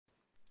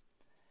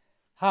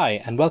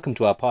Hi, and welcome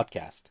to our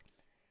podcast.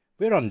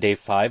 We're on day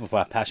 5 of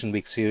our Passion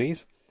Week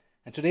series,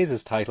 and today's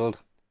is titled,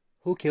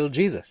 Who Killed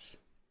Jesus?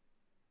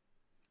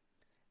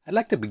 I'd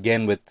like to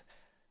begin with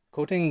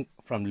quoting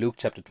from Luke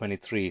chapter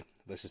 23,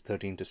 verses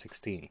 13 to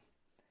 16.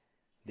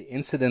 The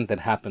incident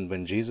that happened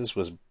when Jesus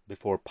was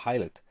before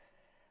Pilate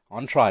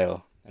on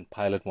trial, and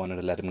Pilate wanted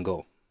to let him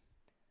go.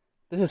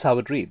 This is how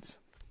it reads.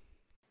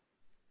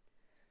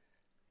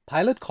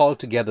 Pilate called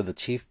together the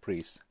chief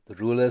priests, the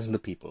rulers, and the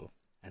people,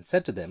 and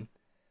said to them,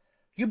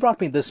 "You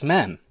brought me this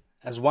man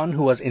as one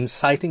who was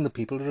inciting the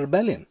people to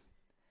rebellion.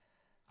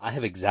 I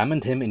have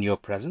examined him in your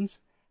presence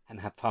and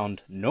have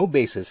found no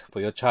basis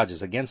for your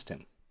charges against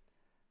him.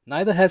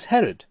 Neither has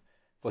Herod,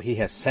 for he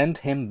has sent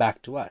him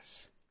back to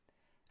us.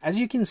 As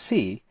you can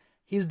see,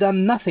 he has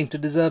done nothing to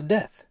deserve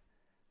death.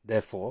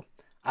 Therefore,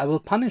 I will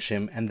punish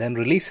him and then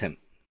release him."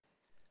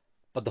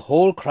 But the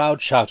whole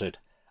crowd shouted,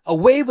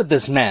 "Away with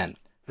this man!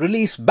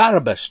 Release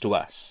Barabbas to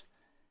us!"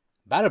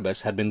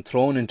 Barabbas had been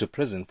thrown into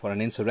prison for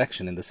an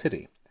insurrection in the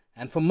city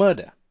and for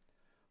murder.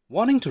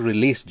 Wanting to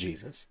release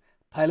Jesus,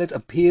 Pilate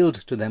appealed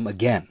to them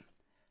again,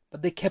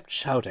 but they kept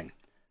shouting,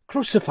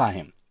 "Crucify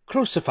him!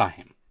 Crucify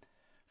him!"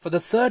 For the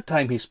third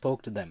time he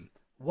spoke to them,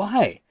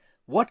 "Why?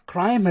 What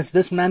crime has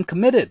this man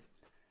committed?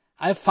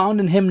 I have found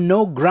in him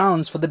no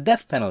grounds for the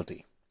death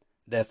penalty.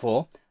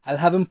 Therefore, I'll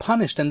have him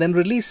punished and then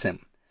release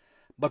him."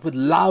 But with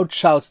loud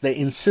shouts they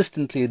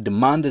insistently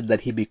demanded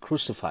that he be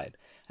crucified,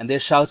 and their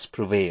shouts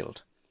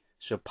prevailed.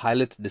 So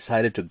Pilate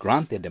decided to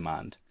grant their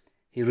demand.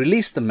 He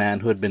released the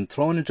man who had been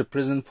thrown into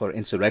prison for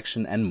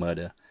insurrection and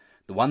murder,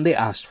 the one they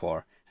asked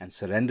for, and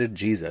surrendered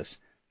Jesus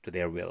to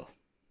their will.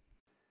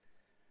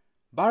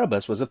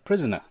 Barabbas was a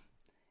prisoner,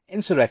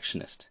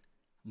 insurrectionist,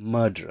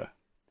 murderer.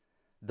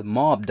 The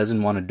mob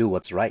doesn't want to do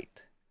what's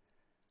right.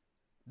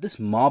 This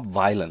mob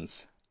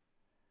violence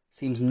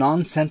seems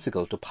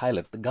nonsensical to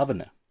Pilate, the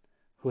governor,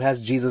 who has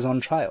Jesus on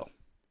trial.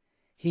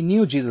 He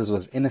knew Jesus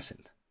was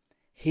innocent.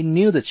 He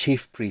knew the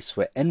chief priests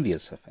were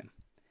envious of him.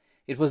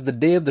 It was the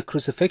day of the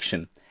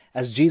crucifixion,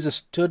 as Jesus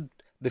stood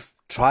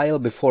trial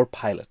before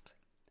Pilate.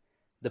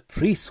 The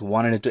priests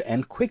wanted it to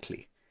end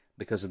quickly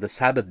because of the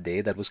Sabbath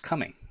day that was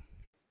coming.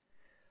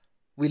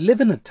 We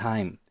live in a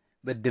time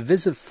where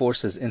divisive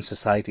forces in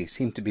society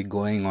seem to be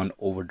going on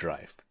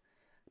overdrive.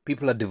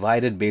 People are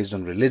divided based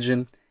on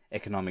religion,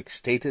 economic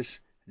status,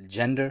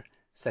 gender,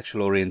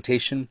 sexual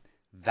orientation,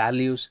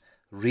 values,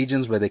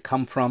 regions where they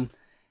come from,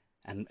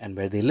 and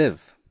where they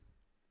live.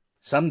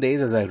 Some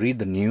days as I read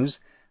the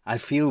news, I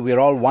feel we're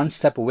all one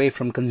step away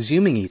from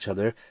consuming each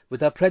other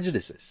with our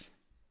prejudices.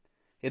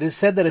 It is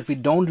said that if we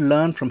don't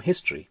learn from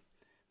history,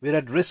 we're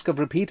at risk of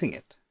repeating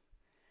it.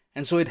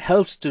 And so it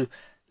helps to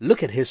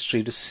look at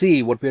history to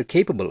see what we're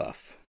capable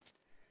of.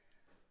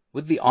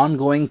 With the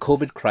ongoing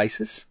COVID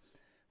crisis,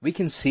 we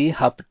can see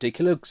how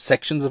particular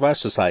sections of our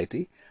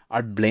society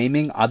are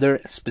blaming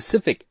other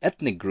specific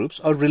ethnic groups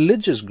or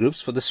religious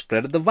groups for the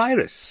spread of the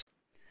virus.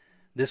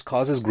 This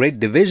causes great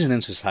division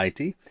in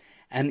society,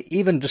 and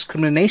even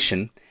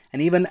discrimination,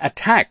 and even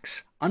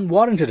attacks,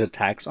 unwarranted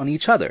attacks on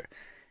each other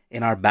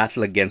in our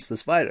battle against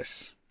this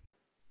virus.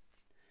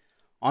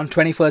 On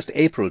 21st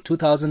April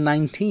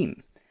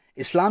 2019,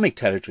 Islamic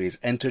territories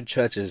entered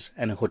churches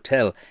and a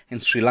hotel in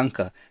Sri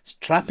Lanka,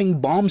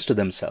 strapping bombs to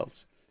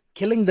themselves,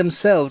 killing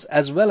themselves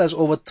as well as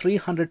over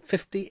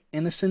 350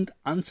 innocent,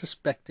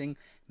 unsuspecting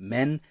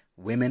men,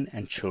 women,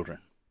 and children.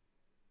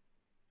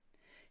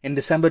 In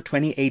December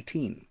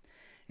 2018,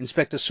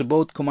 Inspector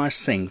Subodh Kumar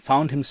Singh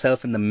found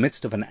himself in the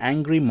midst of an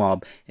angry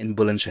mob in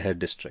Bulandshahr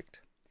district.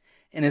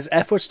 In his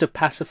efforts to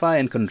pacify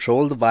and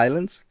control the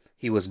violence,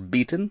 he was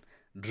beaten,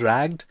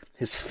 dragged,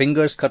 his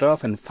fingers cut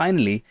off, and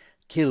finally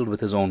killed with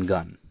his own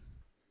gun.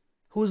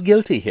 Who's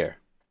guilty here?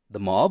 The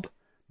mob?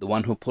 The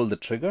one who pulled the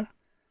trigger?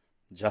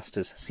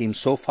 Justice seems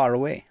so far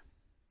away.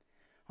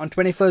 On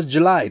 21st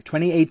July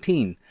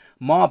 2018,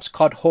 mobs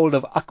caught hold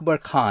of Akbar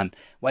Khan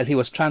while he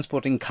was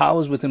transporting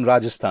cows within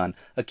Rajasthan,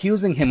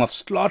 accusing him of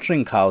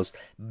slaughtering cows,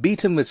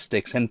 beat him with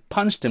sticks, and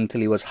punched him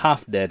till he was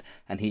half dead,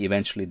 and he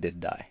eventually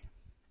did die.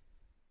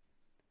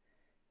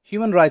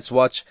 Human Rights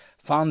Watch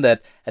found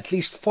that at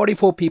least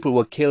 44 people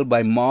were killed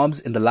by mobs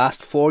in the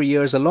last 4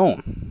 years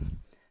alone,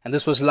 and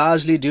this was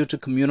largely due to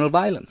communal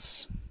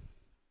violence.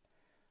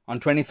 On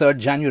 23rd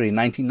January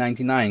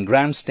 1999,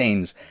 Graham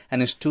Staines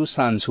and his 2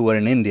 sons who were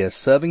in India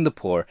serving the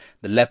poor,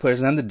 the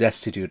lepers and the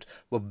destitute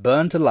were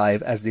burnt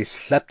alive as they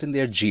slept in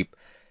their jeep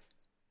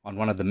on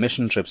one of the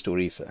mission trips to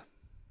Orissa.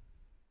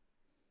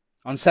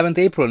 On 7th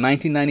April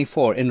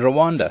 1994, in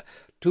Rwanda,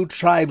 2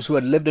 tribes who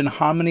had lived in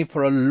harmony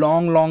for a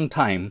long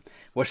time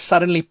were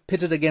suddenly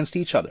pitted against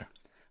each other.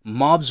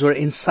 Mobs were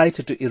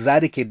incited to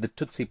eradicate the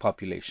Tutsi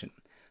population.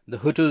 The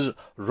Hutus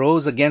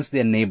rose against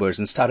their neighbors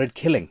and started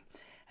killing.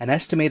 An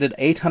estimated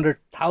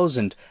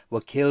 800,000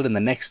 were killed in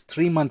the next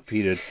 3-month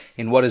period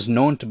in what is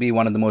known to be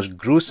one of the most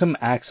gruesome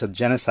acts of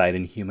genocide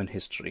in human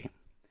history.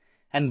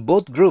 And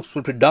both groups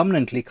were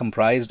predominantly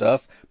comprised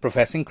of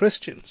professing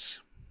Christians.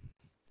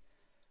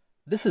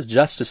 This is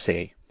just to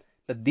say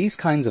that these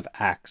kinds of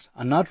acts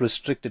are not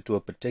restricted to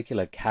a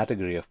particular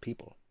category of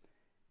people.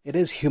 It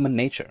is human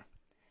nature.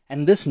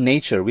 And this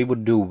nature, we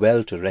would do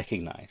well to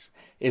recognize,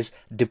 is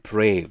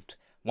depraved,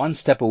 one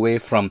step away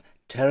from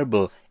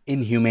terrible,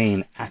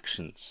 inhumane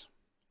actions.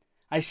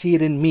 I see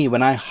it in me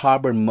when I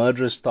harbor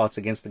murderous thoughts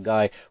against the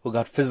guy who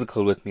got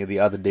physical with me the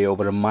other day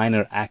over a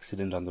minor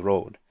accident on the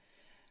road.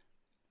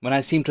 When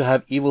I seem to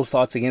have evil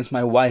thoughts against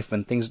my wife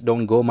when things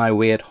don't go my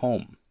way at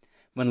home.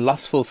 When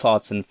lustful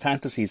thoughts and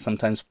fantasies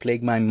sometimes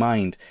plague my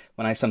mind.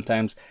 When I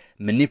sometimes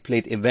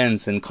manipulate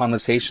events and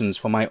conversations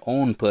for my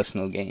own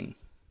personal gain.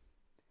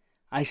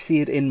 I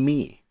see it in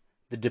me,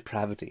 the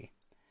depravity,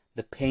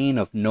 the pain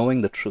of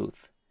knowing the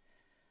truth,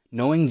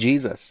 knowing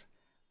Jesus,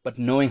 but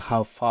knowing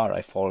how far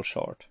I fall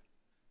short.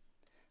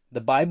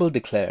 The Bible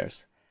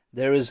declares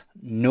there is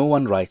no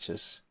one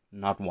righteous,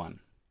 not one.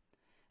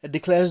 It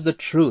declares the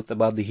truth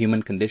about the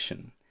human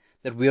condition,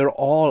 that we are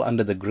all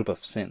under the grip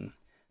of sin,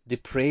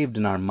 depraved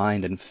in our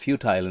mind and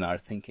futile in our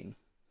thinking.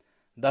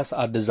 Thus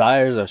our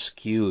desires are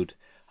skewed,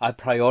 our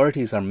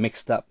priorities are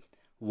mixed up,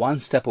 one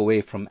step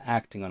away from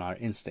acting on our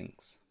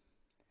instincts.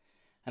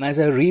 And as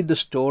I read the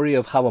story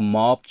of how a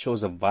mob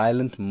chose a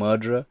violent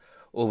murderer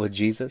over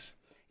Jesus,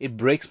 it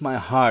breaks my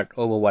heart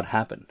over what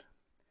happened.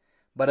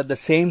 But at the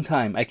same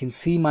time, I can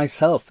see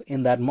myself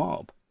in that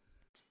mob.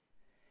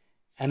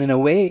 And in a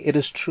way, it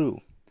is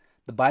true.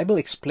 The Bible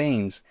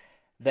explains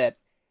that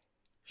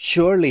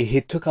surely he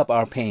took up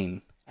our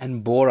pain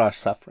and bore our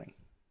suffering.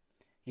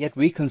 Yet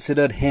we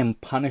considered him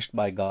punished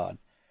by God,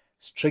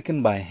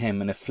 stricken by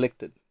him and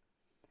afflicted.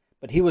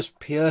 But he was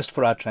pierced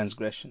for our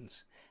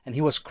transgressions, and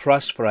he was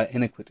crushed for our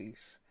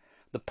iniquities.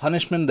 The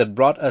punishment that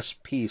brought us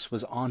peace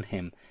was on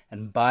him,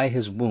 and by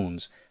his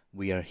wounds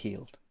we are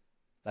healed.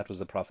 That was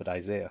the prophet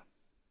Isaiah.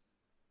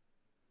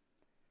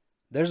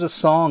 There's a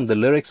song, the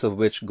lyrics of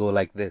which go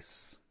like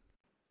this.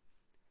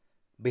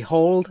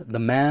 Behold the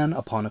man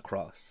upon a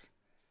cross,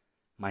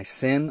 my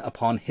sin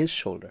upon his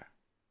shoulder.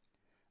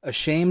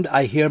 Ashamed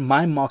I hear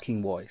my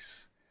mocking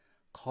voice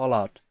call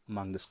out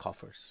among the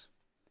scoffers.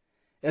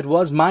 It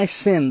was my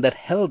sin that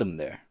held him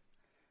there,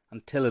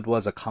 until it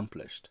was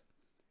accomplished.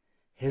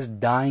 His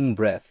dying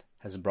breath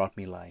has brought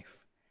me life.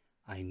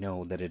 I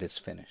know that it is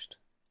finished.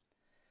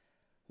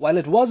 While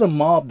it was a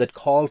mob that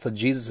called for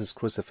Jesus'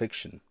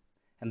 crucifixion,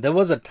 and there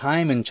was a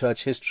time in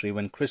church history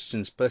when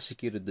Christians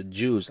persecuted the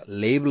Jews,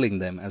 labeling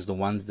them as the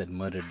ones that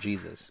murdered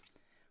Jesus,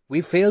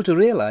 we fail to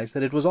realize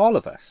that it was all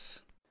of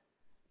us.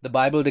 The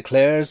Bible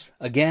declares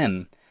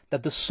again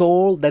that the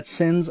soul that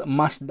sins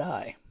must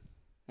die.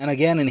 And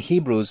again in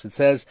Hebrews it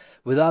says,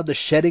 without the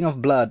shedding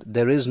of blood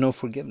there is no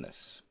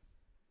forgiveness.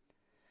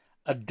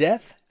 A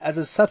death as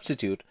a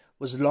substitute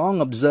was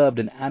long observed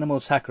in animal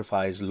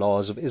sacrifice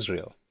laws of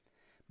Israel.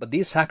 But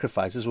these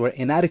sacrifices were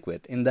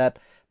inadequate in that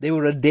they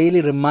were a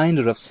daily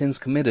reminder of sins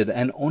committed,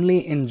 and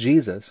only in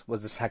Jesus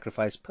was the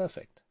sacrifice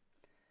perfect.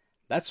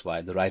 That's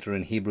why the writer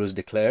in Hebrews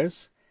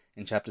declares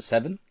in chapter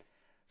 7,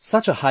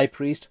 such a high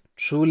priest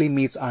truly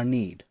meets our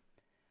need,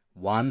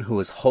 one who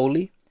is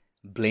holy,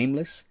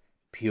 blameless,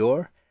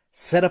 pure,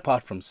 set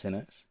apart from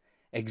sinners,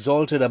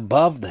 exalted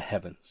above the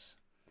heavens.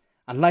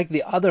 Unlike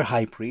the other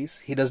high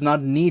priests, he does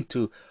not need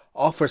to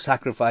offer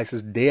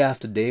sacrifices day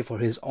after day for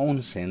his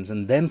own sins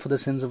and then for the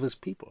sins of his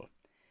people.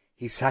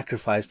 He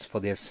sacrificed for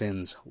their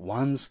sins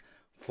once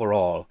for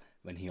all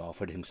when he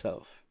offered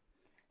himself.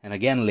 And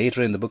again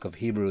later in the book of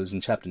Hebrews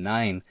in chapter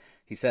 9,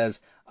 he says,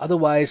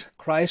 otherwise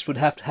Christ would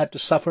have had to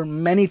suffer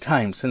many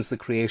times since the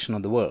creation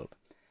of the world.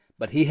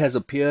 But he has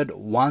appeared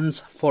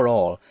once for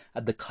all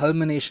at the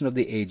culmination of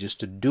the ages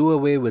to do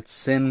away with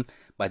sin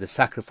by the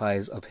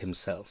sacrifice of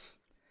himself.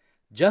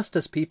 Just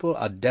as people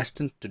are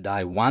destined to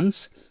die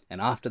once and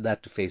after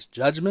that to face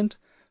judgment,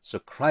 so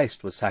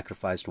Christ was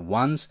sacrificed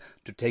once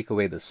to take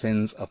away the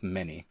sins of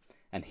many,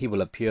 and he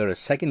will appear a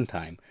second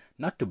time,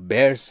 not to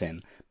bear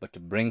sin, but to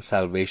bring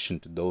salvation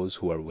to those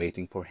who are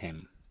waiting for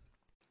him.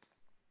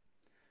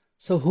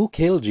 So who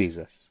killed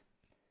Jesus?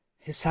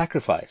 His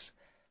sacrifice,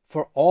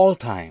 for all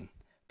time,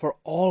 for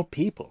all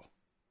people.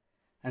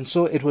 And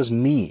so it was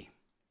me,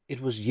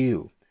 it was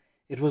you,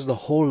 it was the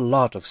whole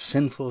lot of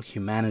sinful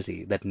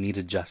humanity that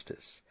needed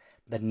justice,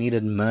 that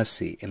needed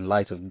mercy in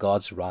light of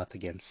God's wrath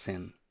against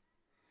sin.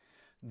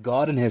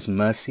 God in his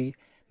mercy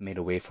made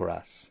a way for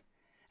us.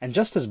 And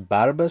just as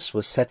Barabbas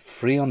was set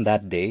free on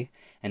that day,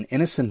 an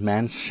innocent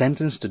man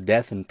sentenced to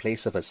death in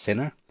place of a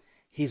sinner,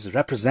 he is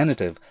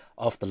representative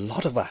of the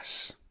lot of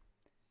us.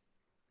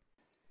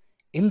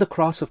 In the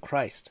cross of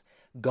Christ,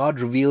 God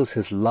reveals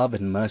his love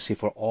and mercy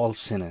for all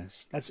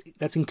sinners.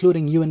 That's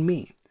including you and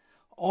me.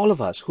 All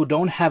of us who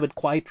don't have it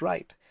quite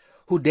right,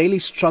 who daily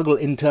struggle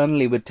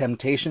internally with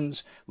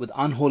temptations, with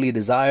unholy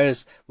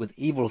desires, with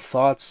evil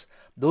thoughts,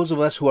 those of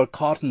us who are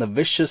caught in the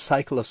vicious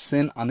cycle of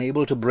sin,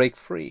 unable to break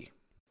free.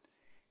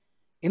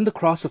 In the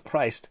cross of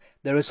Christ,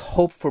 there is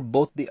hope for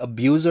both the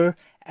abuser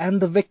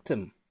and the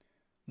victim.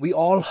 We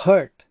all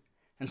hurt,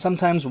 and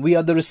sometimes we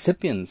are the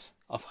recipients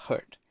of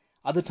hurt.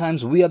 Other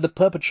times we are the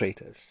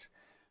perpetrators.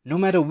 No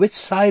matter which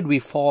side we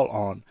fall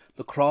on,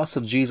 the cross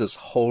of Jesus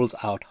holds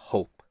out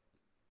hope.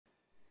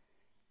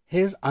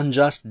 His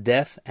unjust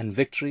death and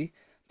victory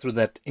through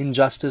that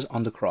injustice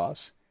on the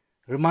cross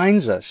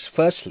reminds us,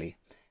 firstly,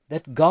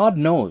 that God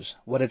knows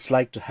what it's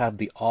like to have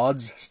the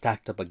odds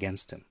stacked up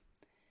against him.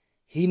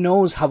 He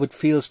knows how it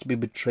feels to be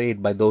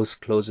betrayed by those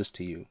closest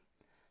to you,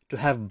 to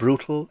have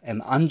brutal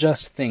and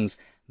unjust things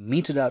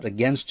meted out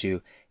against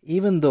you,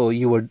 even though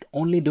you were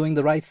only doing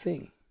the right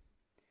thing.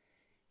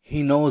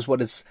 He knows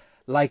what it's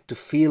like to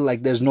feel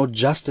like there's no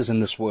justice in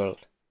this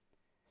world,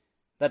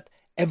 that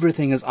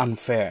everything is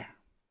unfair.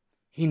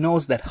 He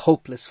knows that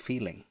hopeless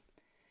feeling.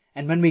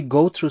 And when we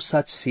go through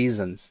such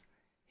seasons,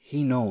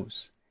 he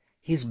knows.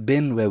 He's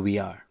been where we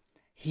are.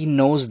 He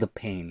knows the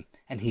pain,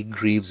 and he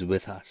grieves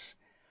with us.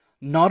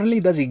 Not only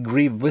does he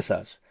grieve with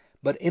us,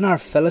 but in our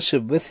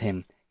fellowship with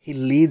him, he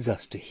leads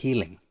us to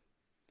healing.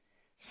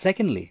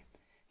 Secondly,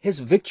 his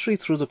victory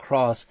through the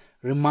cross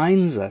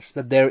reminds us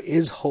that there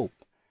is hope,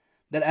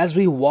 that as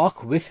we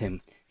walk with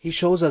him, he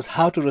shows us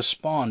how to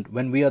respond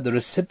when we are the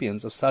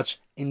recipients of such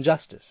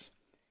injustice.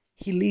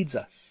 He leads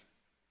us.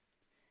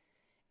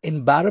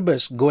 In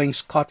Barabbas going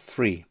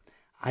scot-free,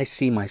 I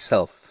see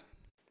myself.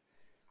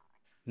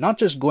 Not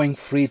just going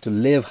free to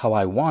live how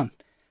I want,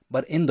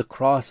 but in the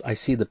cross I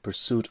see the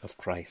pursuit of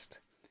Christ,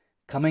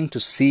 coming to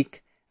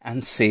seek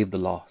and save the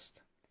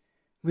lost.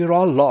 We are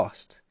all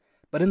lost,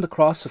 but in the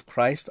cross of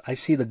Christ I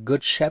see the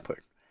Good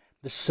Shepherd,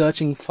 the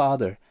searching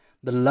Father,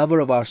 the lover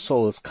of our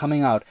souls,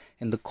 coming out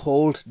in the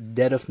cold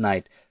dead of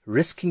night,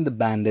 risking the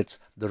bandits,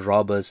 the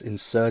robbers, in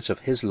search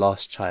of his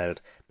lost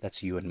child.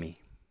 That's you and me.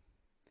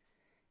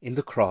 In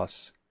the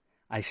cross,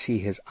 I see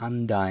his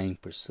undying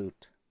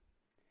pursuit.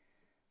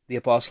 The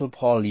Apostle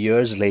Paul,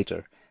 years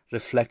later,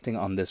 reflecting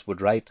on this,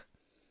 would write,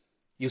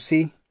 "You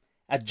see,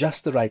 at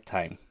just the right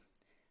time,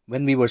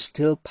 when we were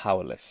still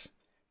powerless,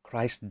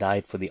 Christ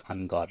died for the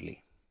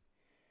ungodly.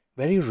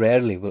 Very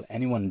rarely will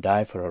anyone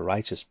die for a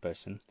righteous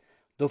person,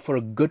 though for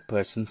a good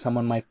person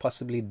someone might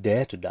possibly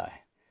dare to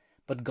die.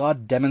 But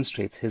God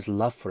demonstrates his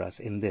love for us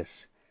in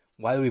this: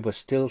 while we were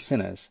still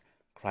sinners,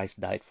 Christ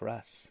died for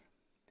us."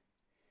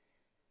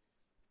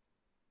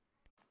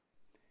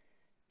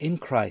 In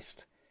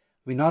Christ,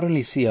 we not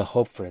only see a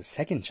hope for a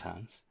second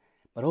chance,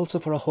 but also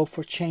for a hope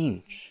for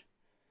change.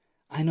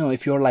 I know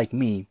if you're like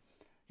me,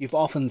 you've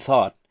often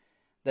thought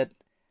that,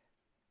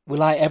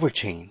 will I ever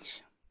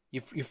change?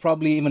 You've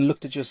probably even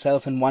looked at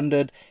yourself and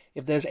wondered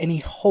if there's any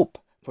hope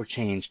for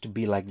change, to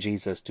be like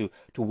Jesus, to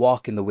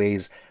walk in the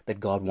ways that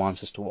God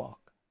wants us to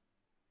walk.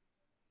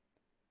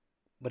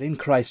 But in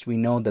Christ we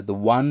know that the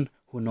one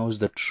who knows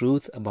the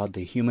truth about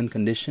the human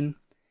condition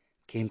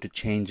came to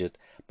change it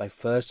by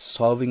first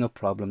solving a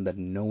problem that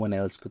no one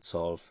else could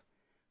solve,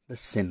 the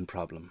sin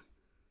problem.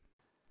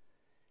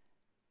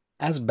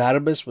 As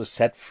Barabbas was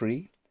set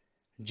free,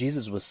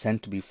 Jesus was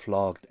sent to be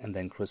flogged and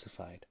then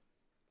crucified.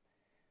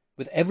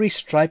 With every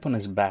stripe on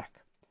his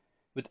back,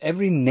 with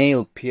every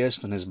nail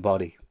pierced on his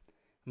body,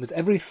 with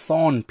every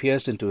thorn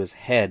pierced into his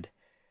head,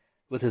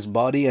 with his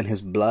body and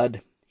his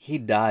blood, he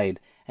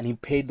died, and he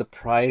paid the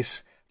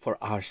price for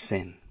our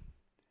sin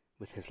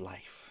with his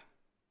life.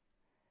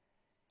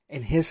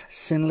 In his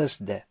sinless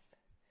death,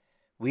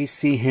 we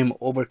see him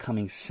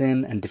overcoming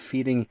sin and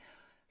defeating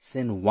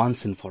sin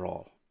once and for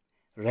all,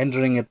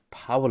 rendering it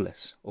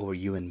powerless over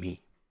you and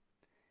me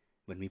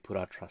when we put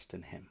our trust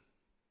in him.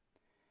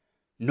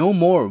 No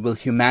more will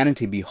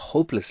humanity be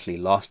hopelessly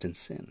lost in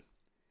sin.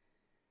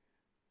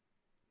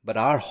 But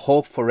our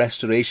hope for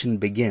restoration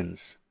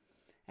begins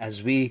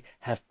as we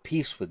have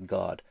peace with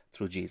God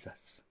through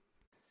Jesus.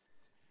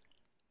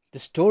 The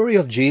story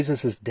of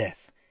Jesus'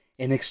 death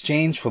in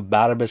exchange for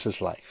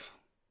Barabbas' life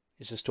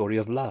is a story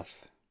of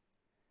love.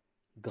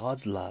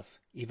 God's love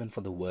even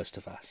for the worst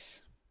of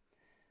us.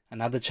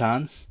 Another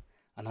chance,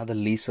 another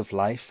lease of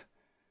life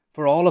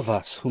for all of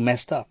us who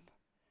messed up.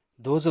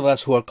 Those of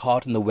us who are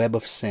caught in the web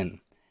of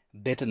sin,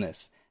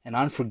 bitterness, and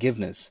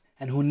unforgiveness,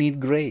 and who need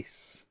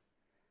grace.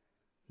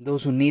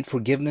 Those who need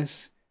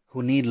forgiveness,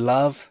 who need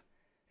love,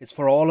 it's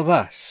for all of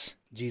us.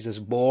 Jesus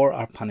bore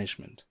our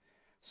punishment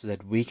so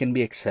that we can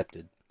be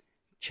accepted,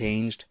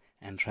 changed,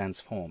 and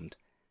transformed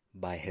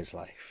by his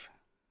life.